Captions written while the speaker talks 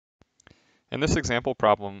In this example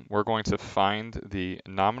problem, we're going to find the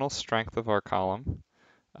nominal strength of our column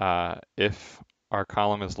if our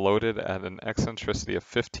column is loaded at an eccentricity of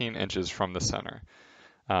 15 inches from the center.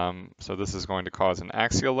 So this is going to cause an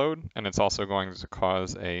axial load, and it's also going to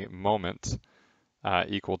cause a moment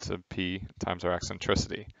equal to P times our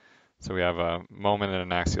eccentricity. So we have a moment and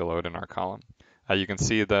an axial load in our column. You can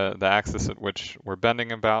see the axis at which we're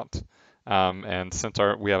bending about, and since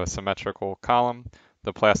we have a symmetrical column,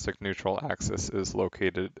 the plastic neutral axis is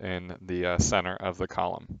located in the center of the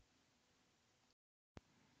column.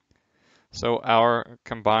 So our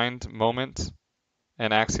combined moment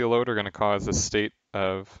and axial load are going to cause a state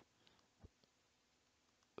of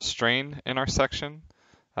strain in our section,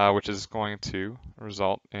 which is going to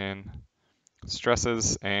result in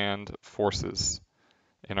stresses and forces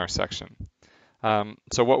in our section.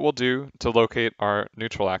 So what we'll do to locate our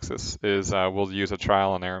neutral axis is we'll use a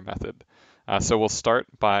trial and error method. So we'll start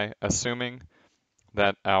by assuming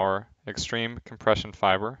that our extreme compression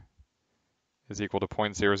fiber is equal to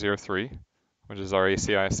 0.003, which is our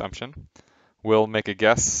ACI assumption. We'll make a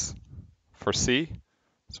guess for C.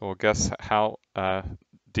 So we'll guess how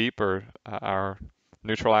deep our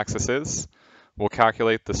neutral axis is. We'll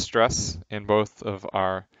calculate the stress in both of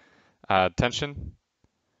our tension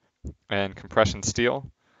and compression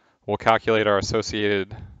steel. We'll calculate our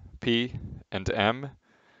associated P and M,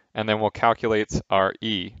 and then we'll calculate our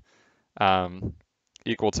E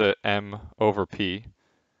equal to M over P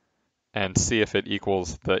and see if it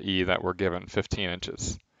equals the E that we're given, 15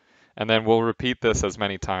 inches. And then we'll repeat this as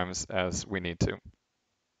many times as we need to.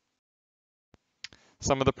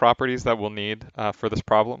 Some of the properties that we'll need for this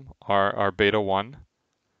problem are our beta 1.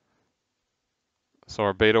 So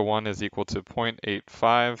our beta 1 is equal to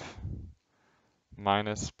 0.85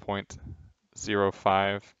 minus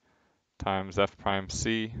 0.05 times F prime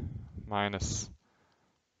C minus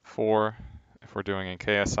 4 if we're doing in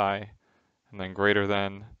KSI, and then greater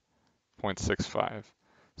than 0.65.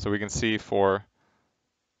 So we can see for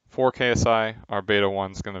 4KSI, our beta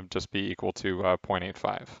 1 is going to just be equal to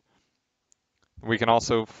 0.85. We can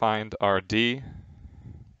also find our D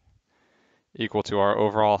equal to our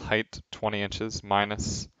overall height, 20 inches,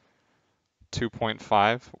 minus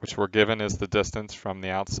 2.5, which we're given is the distance from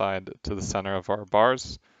the outside to the center of our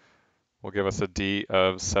bars, will give us a D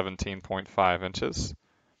of 17.5 inches.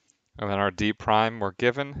 And then our D prime we're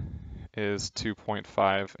given is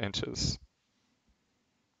 2.5 inches.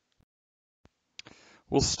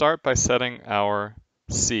 We'll start by setting our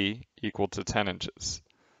C equal to 10 inches,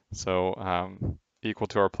 so equal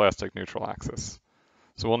to our plastic neutral axis.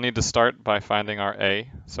 So we'll need to start by finding our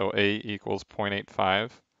A, so A equals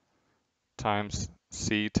 0.85 times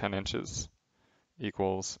C 10 inches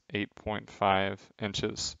equals 8.5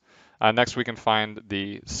 inches. Next we can find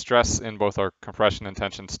the stress in both our compression and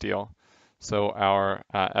tension steel. So our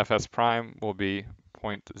Fs prime will be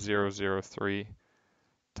 0.003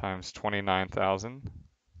 times 29,000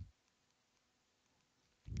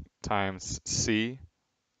 times C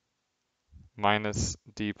minus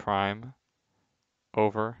D prime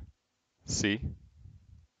over C,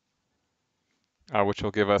 which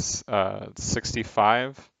will give us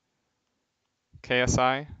 65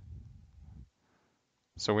 KSI.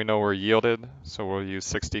 So we know we're yielded, so we'll use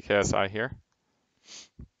 60 KSI here.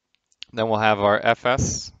 Then we'll have our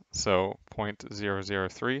Fs, so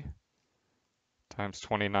 0.003 times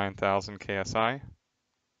 29,000 KSI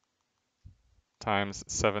times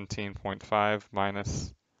 17.5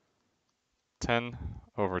 minus 10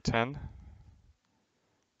 over 10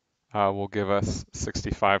 will give us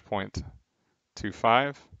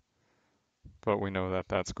 65.25, but we know that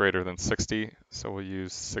that's greater than 60, so we'll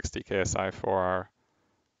use 60 KSI for our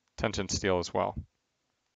tension steel as well.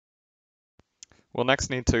 We'll next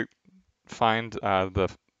need to find the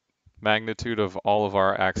magnitude of all of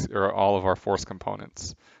our force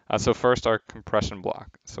components. So first our compression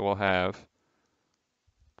block. So we'll have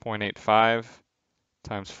 0.85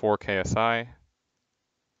 times 4 KSI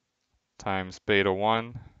times beta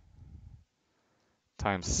 1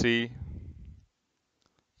 times C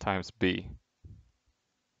times B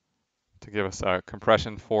to give us a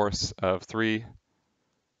compression force of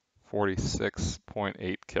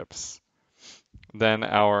 346.8 kips. Then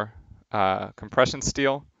our compression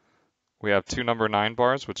steel, we have 2 number 9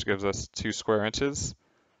 bars, which gives us 2 square inches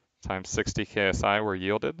times 60 KSI we're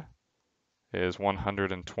yielded is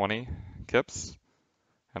 120 kips.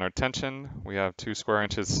 And our tension, we have 2 square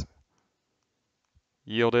inches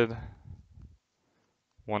yielded,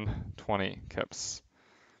 120 kips.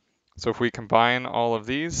 So if we combine all of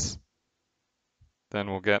these, then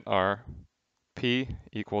we'll get our P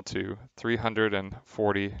equal to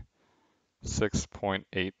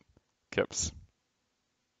 346.8 kips.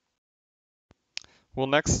 We'll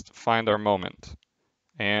next find our moment,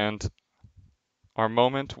 and our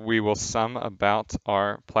moment we will sum about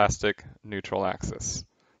our plastic neutral axis.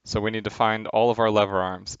 So we need to find all of our lever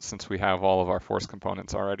arms since we have all of our force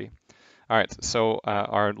components already. All right, so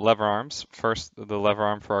our lever arms, first the lever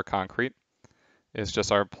arm for our concrete is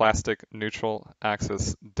just our plastic neutral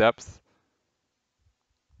axis depth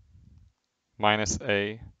minus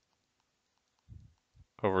A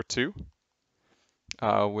over 2,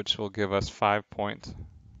 which will give us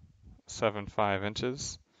 5.75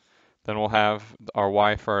 inches. Then we'll have our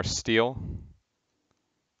Y for our steel,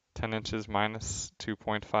 10 inches minus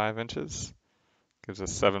 2.5 inches, gives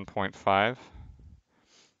us 7.5.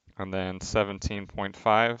 And then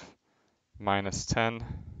 17.5 minus 10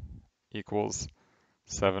 equals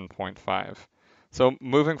 7.5. So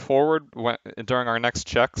moving forward, during our next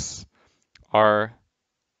checks, our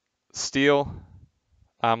steel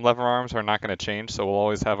lever arms are not going to change, so we'll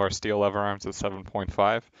always have our steel lever arms at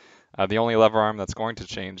 7.5. The only lever arm that's going to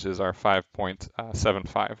change is our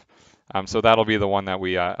 5.75. So that'll be the one that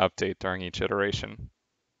we update during each iteration.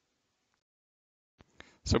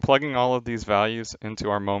 So plugging all of these values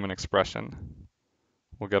into our moment expression,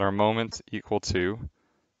 we'll get our moment equal to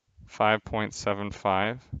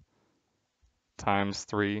 5.75 times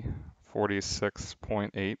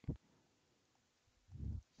 346.8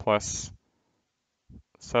 plus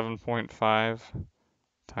 7.5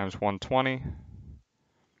 times 120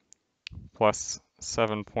 plus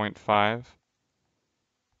 7.5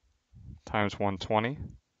 times 120,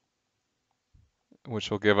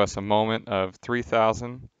 which will give us a moment of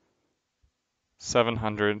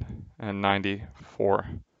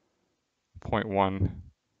 3,794.1,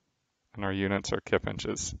 and our units are kip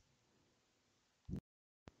inches.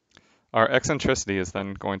 Our eccentricity is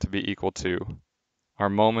then going to be equal to our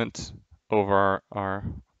moment over our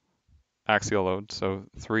axial load, so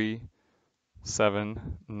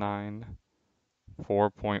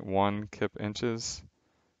 3,794.1 kip inches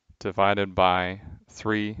divided by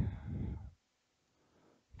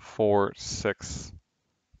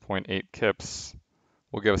 346.8 kips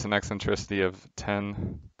will give us an eccentricity of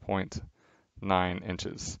 10.9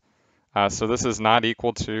 inches. So this is not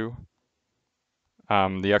equal to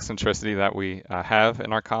the eccentricity that we have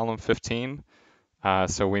in our column 15,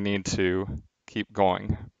 so we need to keep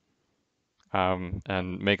going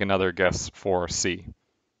and make another guess for C.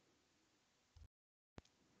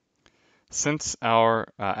 Since our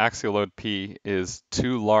axial load P is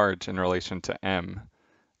too large in relation to M,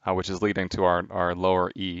 which is leading to our lower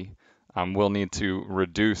E, we'll need to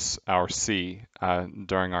reduce our C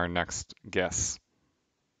during our next guess.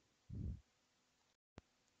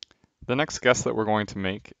 The next guess that we're going to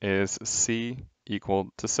make is C equal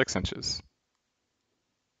to 6 inches.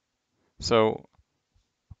 So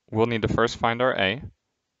we'll need to first find our A.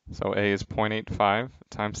 So A is 0.85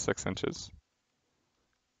 times 6 inches,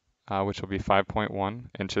 which will be 5.1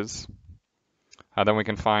 inches. Then we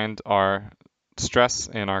can find our stress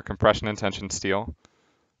in our compression and tension steel.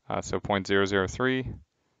 So 0.003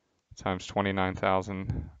 times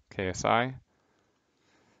 29,000 KSI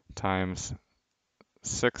times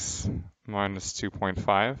 6 minus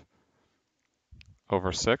 2.5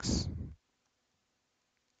 over 6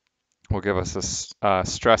 will give us a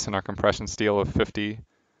stress in our compression steel of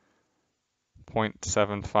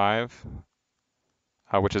 50.75,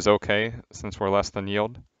 which is okay since we're less than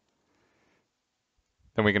yield.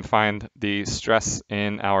 Then we can find the stress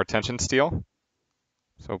in our tension steel.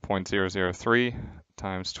 So 0.003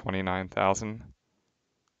 times 29,000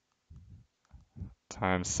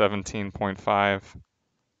 times 17.5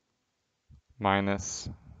 minus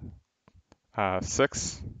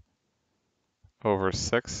 6 over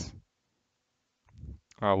 6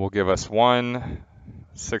 will give us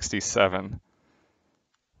 167.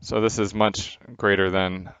 So this is much greater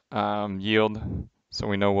than yield, so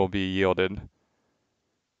we know we'll be yielded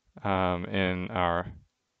in our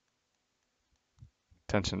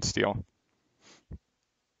tension steel.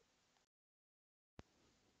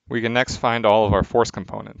 We can next find all of our force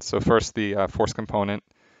components. So first the force component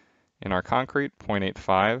in our concrete,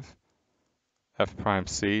 0.85, F prime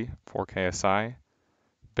C, 4 KSI,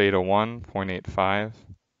 beta 1, 0.85,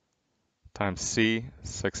 times C,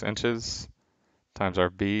 6 inches, times our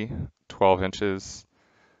B, 12 inches,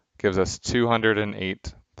 gives us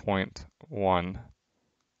 208.1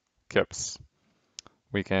 kips.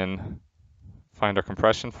 We can find our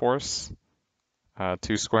compression force,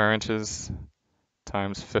 2 square inches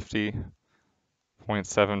times 50.75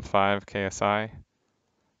 KSI,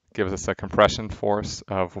 gives us a compression force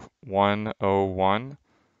of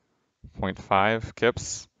 101.5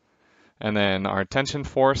 kips. And then our tension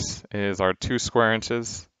force is our 2 square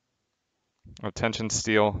inches of tension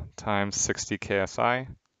steel times 60 KSI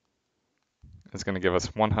is going to give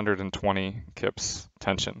us 120 kips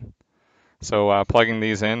tension. So plugging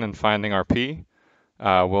these in and finding our P,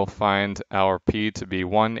 we'll find our P to be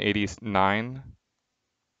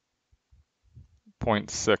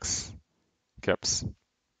 189.6 kips.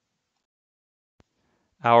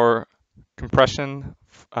 Our compression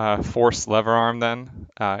force lever arm then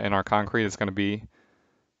in our concrete is going to be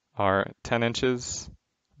our 10 inches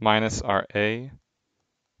minus our A,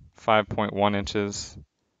 5.1 inches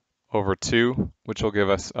over 2, which will give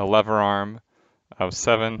us a lever arm of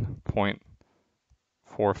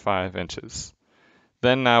 7.45 inches.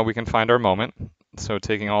 Then we can find our moment. So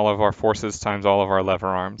taking all of our forces times all of our lever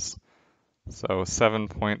arms. So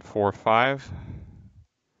 7.45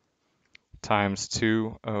 times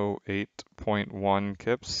 208.1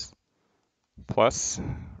 kips plus,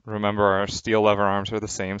 remember our steel lever arms are the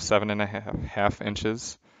same, 7.5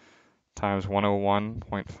 inches times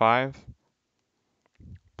 101.5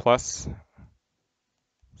 plus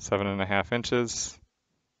 7.5 inches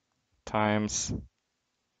times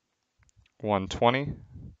 120.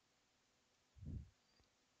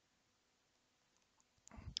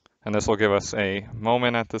 And this will give us a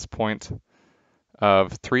moment at this point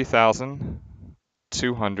of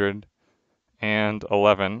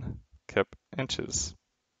 3,211 kip inches.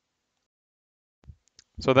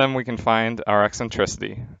 So then we can find our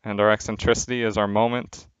eccentricity, and our eccentricity is our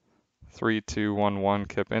moment, 3,211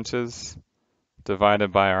 kip inches,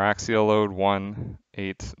 divided by our axial load,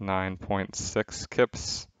 189.6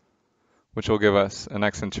 kips, which will give us an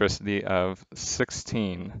eccentricity of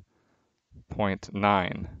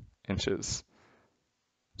 16.9 inches.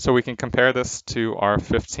 So we can compare this to our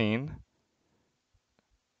 15,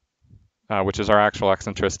 which is our actual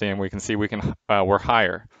eccentricity, and we can see we're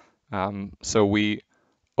higher. So we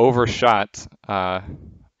overshot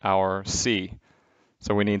our C.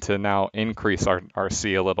 So we need to now increase our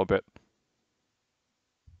C a little bit.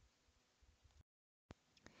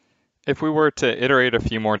 If we were to iterate a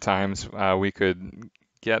few more times, we could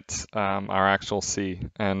get our actual C.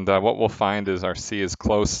 And what we'll find is our C is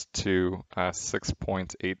close to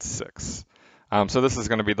 6.86. So this is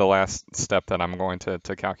going to be the last step that I'm going to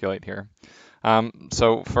calculate here.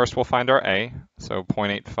 So first we'll find our A, so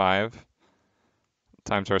 0.85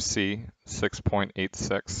 times our C,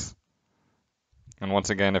 6.86. And once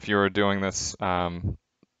again, if you were doing this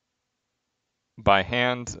by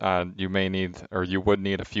hand, you may need, or you would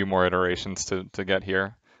need a few more iterations to get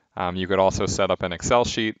here. You could also set up an Excel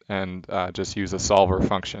sheet and just use a solver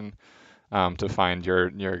function to find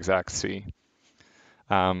your exact C.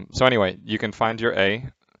 So anyway, you can find your A.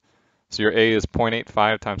 So your A is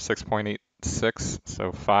 0.85 times 6.86,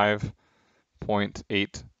 so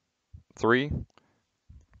 5.83.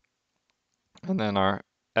 And then our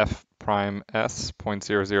F prime S,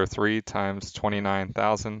 0.003 times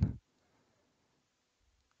 29,000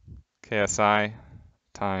 KSI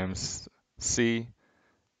times C,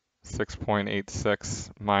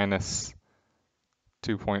 6.86 minus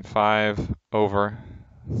 2.5 over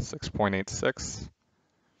 6.86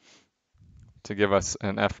 to give us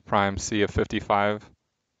an F prime C of 55.3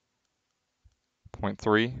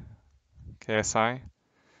 KSI.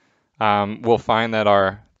 We'll find that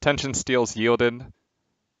our tension steels yielded,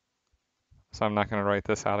 so I'm not going to write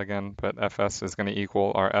this out again, but Fs is going to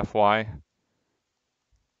equal our Fy,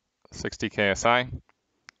 60 KSI.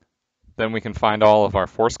 Then we can find all of our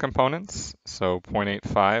force components, so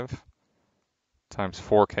 0.85 times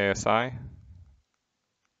 4 KSI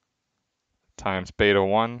times beta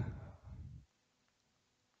 1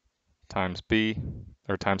 times B,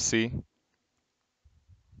 or times C,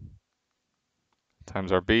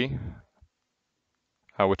 times our B,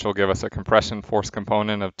 which will give us a compression force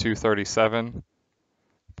component of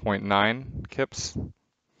 237.9 kips.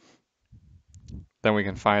 Then we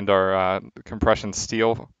can find our compression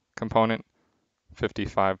steel component,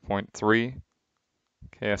 55.3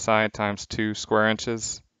 KSI times 2 square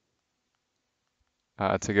inches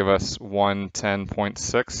to give us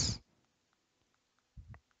 110.6.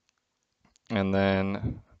 And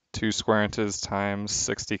then 2 square inches times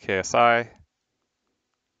 60 KSI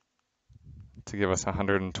to give us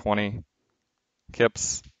 120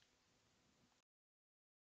 kips.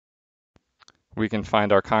 We can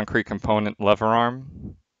find our concrete component lever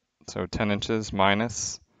arm, so 10 inches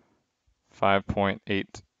minus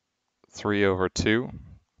 5.83 over 2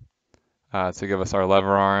 to give us our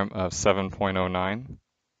lever arm of 7.09.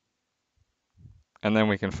 And then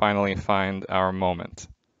we can finally find our moment.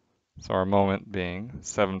 So our moment being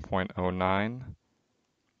 7.09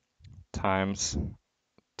 times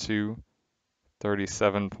 2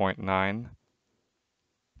 37.9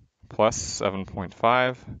 plus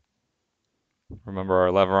 7.5. Remember,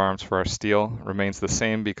 our lever arms for our steel remains the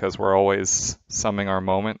same because we're always summing our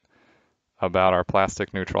moment about our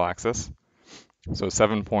plastic neutral axis. So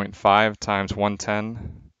 7.5 times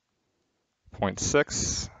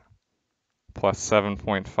 110.6 plus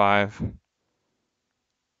 7.5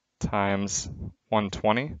 times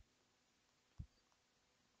 120.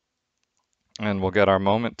 And we'll get our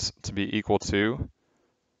moment to be equal to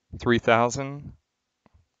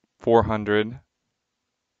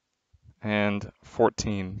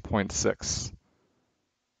 3,414.6.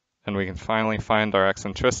 And we can finally find our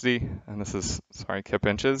eccentricity, and this is, kip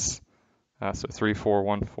inches. So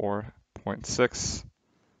 3,414.6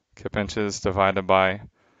 kip inches divided by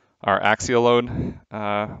our axial load,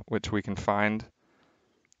 which we can find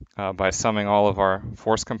by summing all of our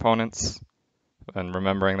force components and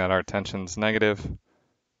remembering that our tension's negative,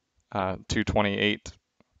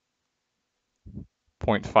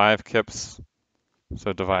 228.5 kips.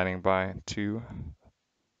 So dividing by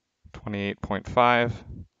 228.5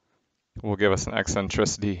 will give us an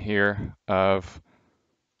eccentricity here of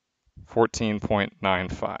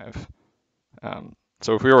 14.95.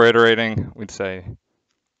 So if we were iterating, we'd say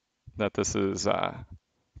that this is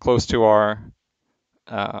close to our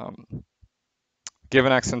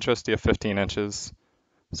given eccentricity of 15 inches.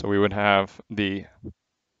 So we would have the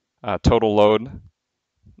total load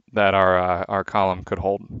that our column could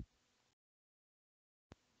hold.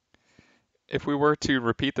 If we were to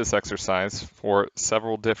repeat this exercise for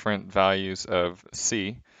several different values of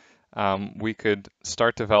C, we could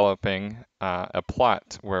start developing a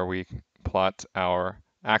plot where we plot our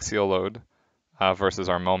axial load versus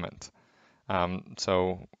our moment. Which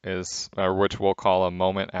we'll call a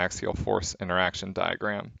moment axial force interaction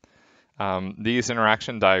diagram. These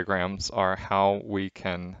interaction diagrams are how we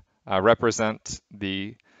can represent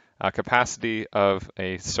the capacity of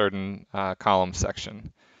a certain column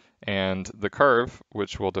section. And the curve,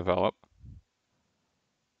 which we'll develop,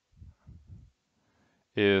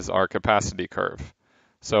 is our capacity curve.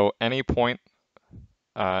 So any point,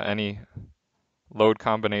 any load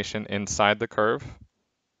combination inside the curve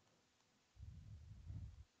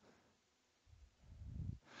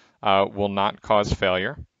will not cause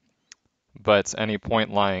failure, but any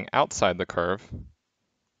point lying outside the curve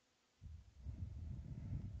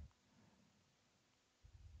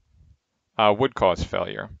would cause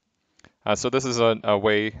failure. So this is a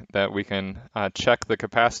way that we can check the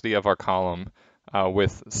capacity of our column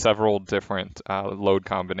with several different load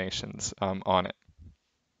combinations on it.